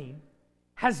 14,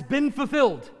 has been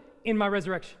fulfilled in my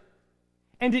resurrection.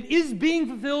 And it is being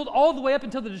fulfilled all the way up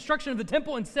until the destruction of the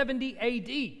temple in 70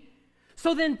 AD.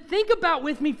 So then think about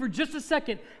with me for just a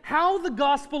second how the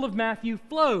Gospel of Matthew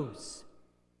flows.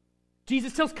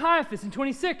 Jesus tells Caiaphas in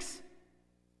 26,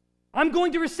 I'm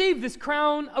going to receive this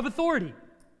crown of authority.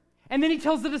 And then he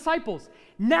tells the disciples,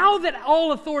 now that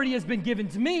all authority has been given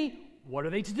to me, what are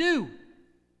they to do?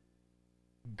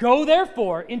 Go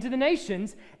therefore into the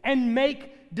nations and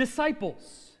make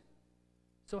disciples.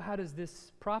 So how does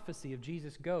this prophecy of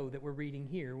Jesus go that we're reading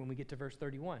here when we get to verse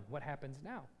 31? What happens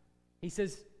now? He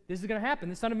says, this is going to happen.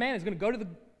 The Son of Man is going to go to the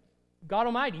God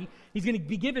Almighty. He's going to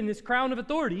be given this crown of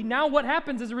authority. Now what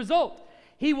happens as a result?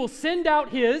 He will send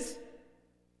out his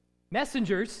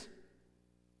messengers.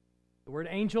 The word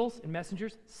angels and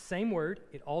messengers, same word.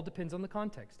 It all depends on the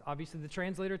context. Obviously, the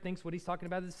translator thinks what he's talking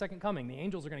about is the second coming. The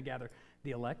angels are going to gather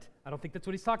the elect. I don't think that's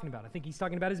what he's talking about. I think he's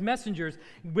talking about his messengers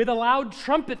with a loud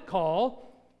trumpet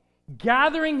call,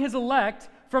 gathering his elect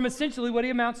from essentially what he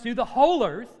amounts to, the whole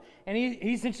earth. And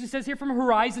he essentially says here from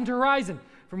horizon to horizon.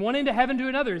 From one end of heaven to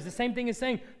another is the same thing as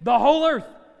saying the whole earth,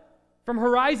 from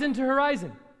horizon to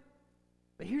horizon.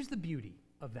 But here's the beauty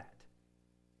of that.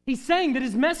 He's saying that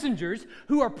his messengers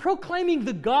who are proclaiming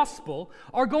the gospel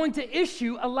are going to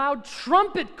issue a loud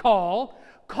trumpet call,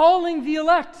 calling the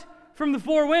elect from the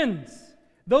four winds,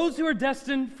 those who are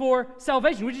destined for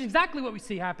salvation, which is exactly what we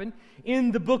see happen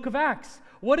in the book of Acts.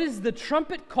 What is the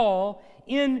trumpet call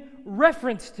in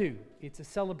reference to? It's a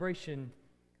celebration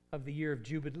of the year of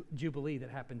Jubilee that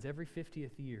happens every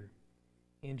 50th year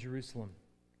in Jerusalem.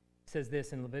 It says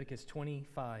this in Leviticus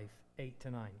 25,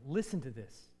 8-9. Listen to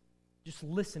this. Just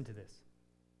listen to this.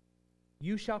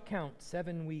 You shall count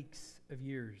 7 weeks of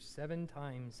years, 7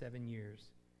 times 7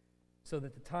 years, so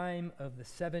that the time of the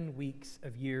 7 weeks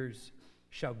of years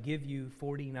shall give you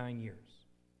 49 years.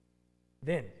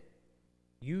 Then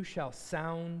you shall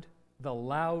sound the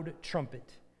loud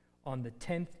trumpet on the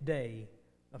 10th day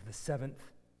of the 7th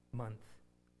month.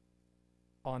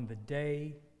 On the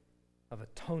day of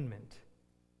atonement,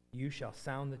 you shall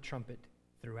sound the trumpet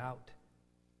throughout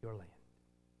your land.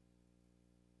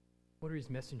 What are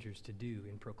his messengers to do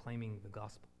in proclaiming the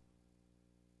gospel?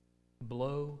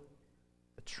 blow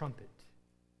the trumpet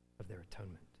of their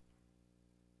atonement.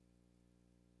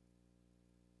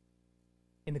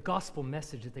 In the gospel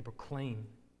message that they proclaim,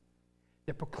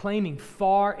 they're proclaiming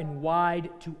far and wide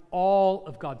to all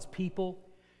of God's people,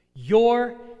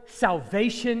 your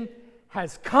salvation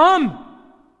has come.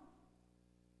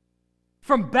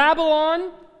 From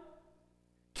Babylon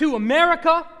to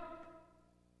America,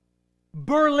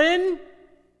 Berlin,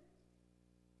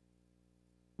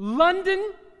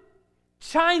 London,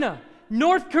 China,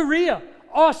 North Korea,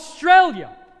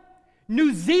 Australia,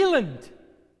 New Zealand,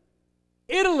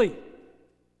 Italy.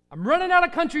 I'm running out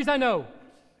of countries I know.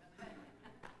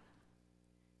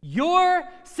 Your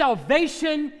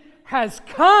salvation has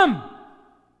come.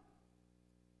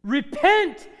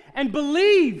 Repent and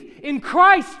believe in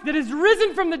Christ that is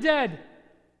risen from the dead.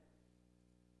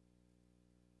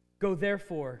 Go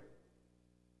therefore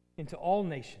into all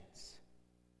nations,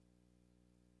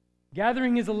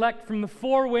 gathering his elect from the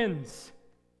four winds.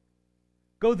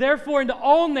 Go therefore into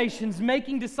all nations,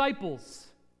 making disciples,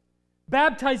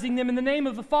 baptizing them in the name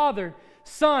of the Father,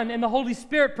 Son, and the Holy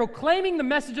Spirit, proclaiming the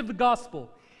message of the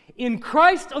gospel. In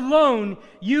Christ alone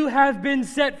you have been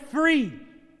set free.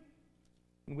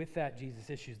 And with that, Jesus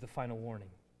issues the final warning.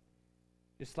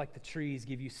 Just like the trees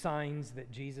give you signs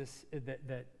that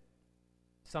that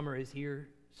summer is here,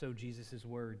 so Jesus'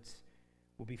 words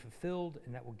will be fulfilled,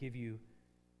 and that will give you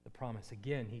the promise.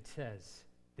 Again, he says,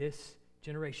 this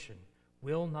generation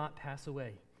will not pass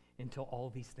away until all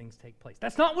these things take place.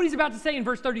 That's not what he's about to say in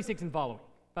verse 36 and following,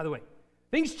 by the way.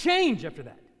 Things change after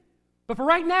that. But for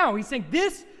right now, he's saying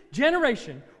this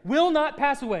generation will not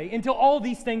pass away until all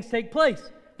these things take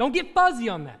place. Don't get fuzzy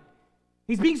on that.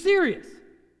 He's being serious.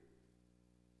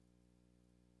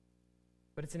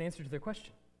 But it's an answer to their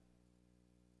question.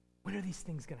 When are these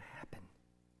things going to happen?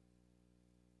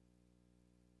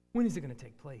 When is it going to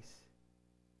take place?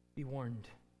 Be warned.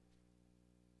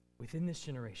 Within this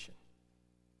generation.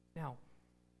 Now,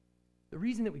 the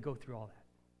reason that we go through all that,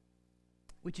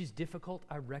 which is difficult,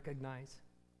 I recognize.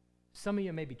 Some of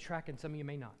you may be tracking, some of you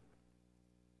may not.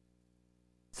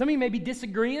 Some of you may be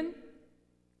disagreeing.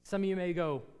 Some of you may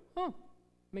go, oh,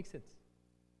 makes sense.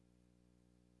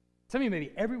 Some of you may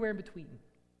be everywhere in between.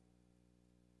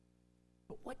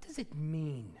 But what does it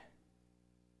mean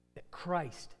that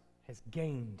Christ has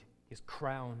gained his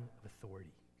crown of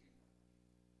authority?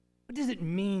 What does it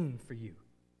mean for you?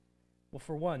 Well,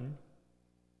 for one,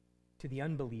 to the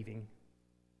unbelieving,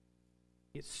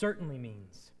 it certainly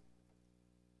means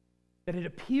that it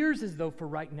appears as though for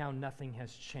right now nothing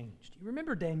has changed. You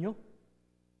remember Daniel?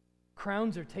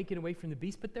 Crowns are taken away from the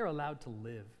beast, but they're allowed to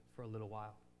live for a little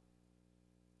while.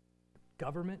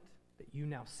 Government that you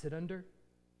now sit under,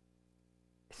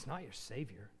 it's not your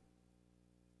Savior.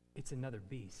 It's another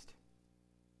beast.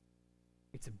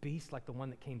 It's a beast like the one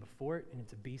that came before it, and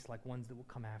it's a beast like ones that will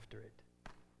come after it.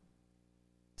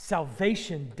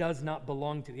 Salvation does not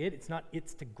belong to it. It's not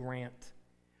its to grant.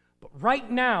 But right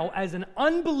now, as an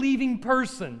unbelieving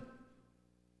person,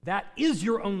 that is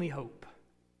your only hope.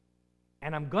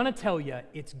 And I'm going to tell you,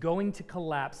 it's going to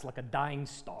collapse like a dying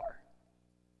star.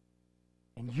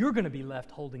 And you're going to be left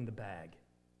holding the bag.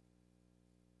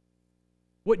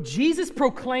 What Jesus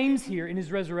proclaims here in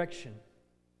his resurrection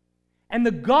and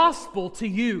the gospel to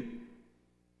you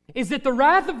is that the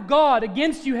wrath of God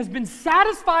against you has been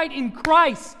satisfied in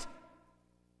Christ.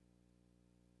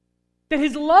 That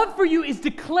his love for you is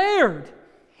declared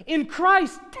in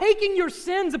Christ, taking your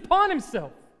sins upon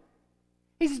himself.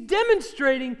 He's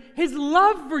demonstrating his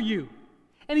love for you.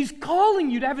 And he's calling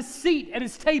you to have a seat at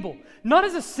his table, not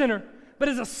as a sinner, but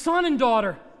as a son and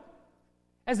daughter,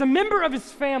 as a member of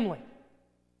his family.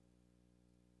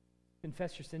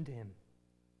 Confess your sin to him.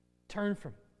 Turn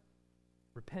from him.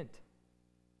 Repent.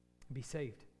 And be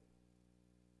saved.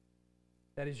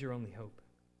 That is your only hope.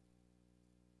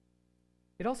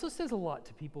 It also says a lot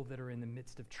to people that are in the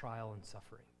midst of trial and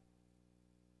suffering.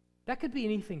 That could be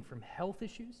anything from health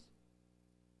issues,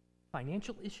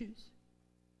 financial issues,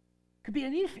 could be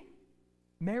anything,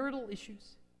 marital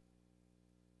issues.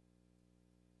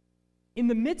 In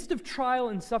the midst of trial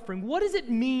and suffering, what does it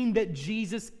mean that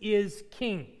Jesus is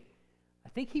king? I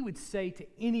think he would say to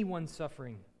anyone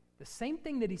suffering the same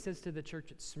thing that he says to the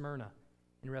church at Smyrna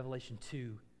in Revelation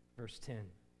 2, verse 10.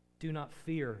 Do not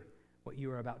fear what you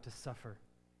are about to suffer.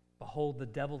 Behold, the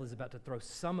devil is about to throw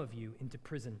some of you into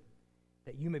prison,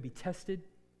 that you may be tested,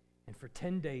 and for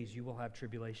 10 days you will have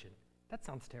tribulation. That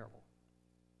sounds terrible.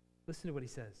 Listen to what he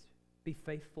says. Be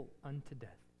faithful unto death,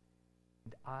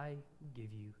 and I will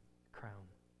give you the crown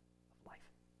of life.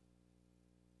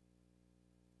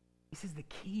 He says the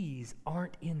keys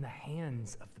aren't in the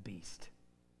hands of the beast.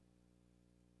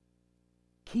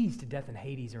 keys to death and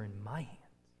Hades are in my hands.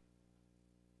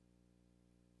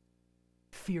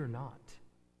 Fear not.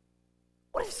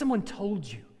 What if someone told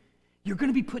you you're going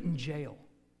to be put in jail,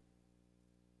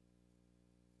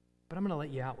 but I'm going to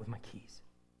let you out with my keys?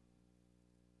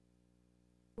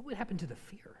 What would happen to the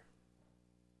fear?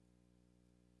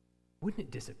 Wouldn't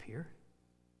it disappear?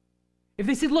 If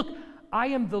they said, look, I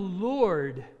am the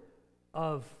Lord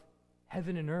of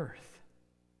heaven and earth.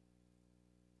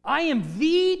 I am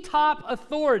the top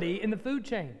authority in the food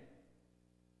chain.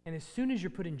 And as soon as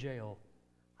you're put in jail,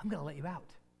 I'm going to let you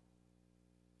out.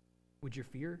 Would your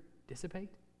fear dissipate?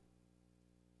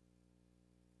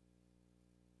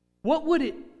 What would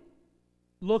it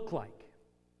look like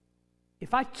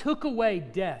if I took away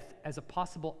death as a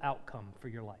possible outcome for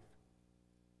your life?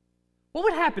 What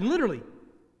would happen, literally?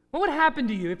 What would happen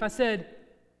to you if I said,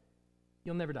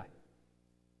 you'll never die?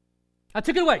 I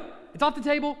took it away. It's off the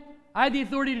table. I had the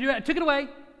authority to do it. I took it away.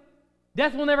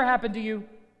 Death will never happen to you.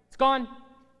 It's gone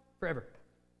forever.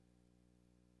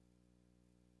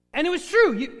 And it was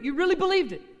true. You really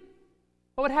believed it.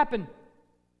 What would happen?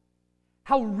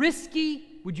 How risky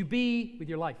would you be with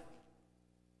your life?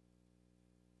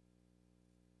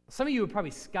 Some of you would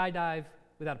probably skydive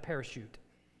without a parachute,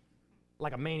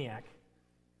 like a maniac.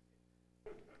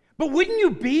 But wouldn't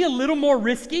you be a little more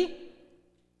risky?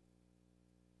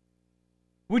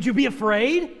 Would you be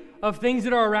afraid of things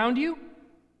that are around you?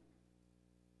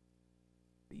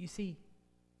 But you see,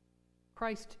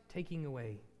 Christ taking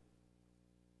away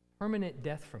permanent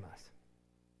death from us,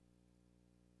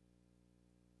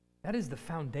 that is the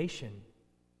foundation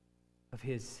of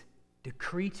his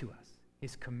decree to us,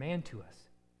 his command to us,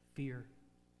 fear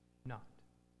not.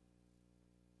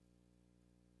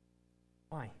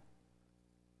 Why?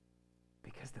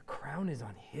 Because the crown is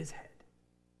on his head.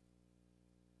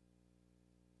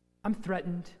 I'm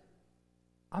threatened.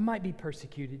 I might be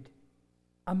persecuted.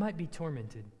 I might be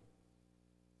tormented.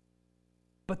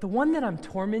 But the one that I'm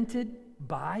tormented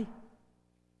by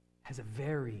has a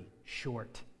very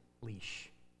short leash.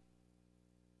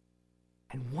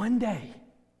 And one day,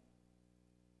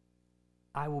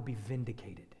 I will be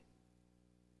vindicated.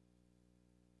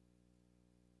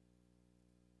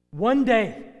 One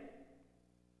day,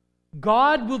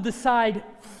 God will decide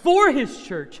for his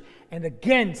church and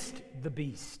against the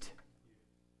beast.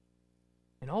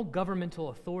 And all governmental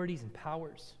authorities and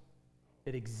powers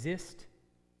that exist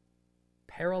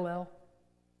parallel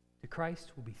to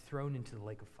Christ will be thrown into the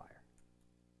lake of fire.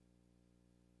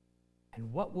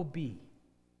 And what will be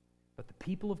but the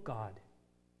people of God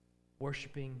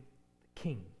worshiping the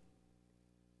King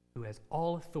who has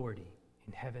all authority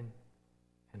in heaven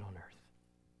and on earth?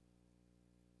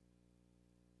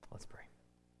 Let's pray.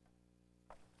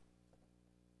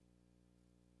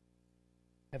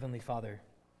 Heavenly Father,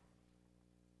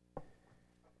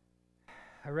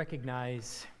 I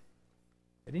recognize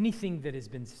that anything that has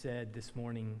been said this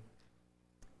morning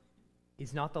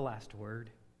is not the last word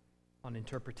on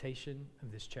interpretation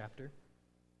of this chapter.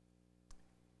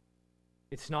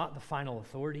 It's not the final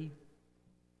authority,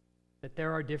 that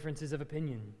there are differences of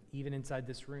opinion even inside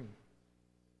this room.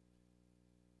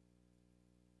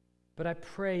 But I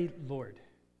pray, Lord,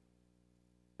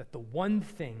 that the one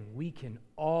thing we can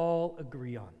all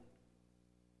agree on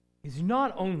is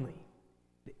not only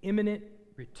the imminent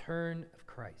return of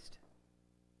Christ,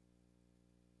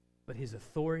 but his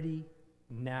authority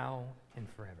now and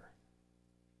forever.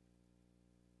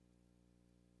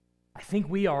 I think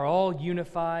we are all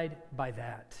unified by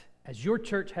that, as your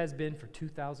church has been for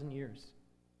 2,000 years.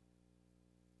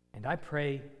 And I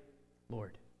pray,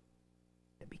 Lord,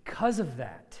 that because of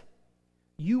that,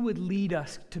 you would lead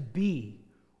us to be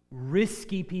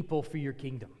risky people for your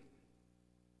kingdom.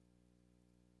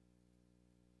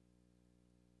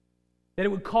 That it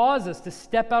would cause us to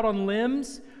step out on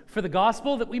limbs for the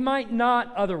gospel that we might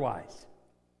not otherwise.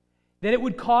 That it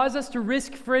would cause us to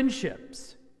risk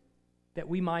friendships that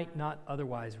we might not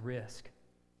otherwise risk.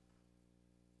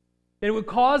 That it would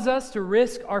cause us to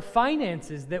risk our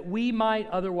finances that we might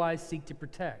otherwise seek to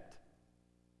protect.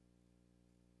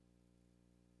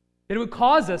 That it would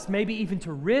cause us maybe even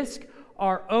to risk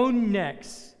our own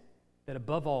necks that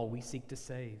above all we seek to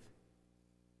save.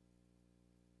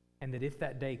 And that if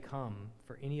that day come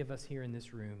for any of us here in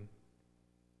this room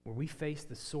where we face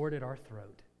the sword at our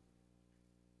throat,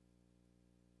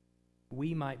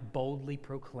 we might boldly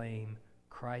proclaim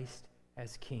Christ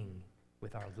as King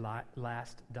with our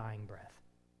last dying breath.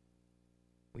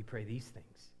 We pray these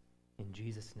things in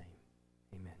Jesus' name.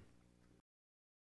 Amen.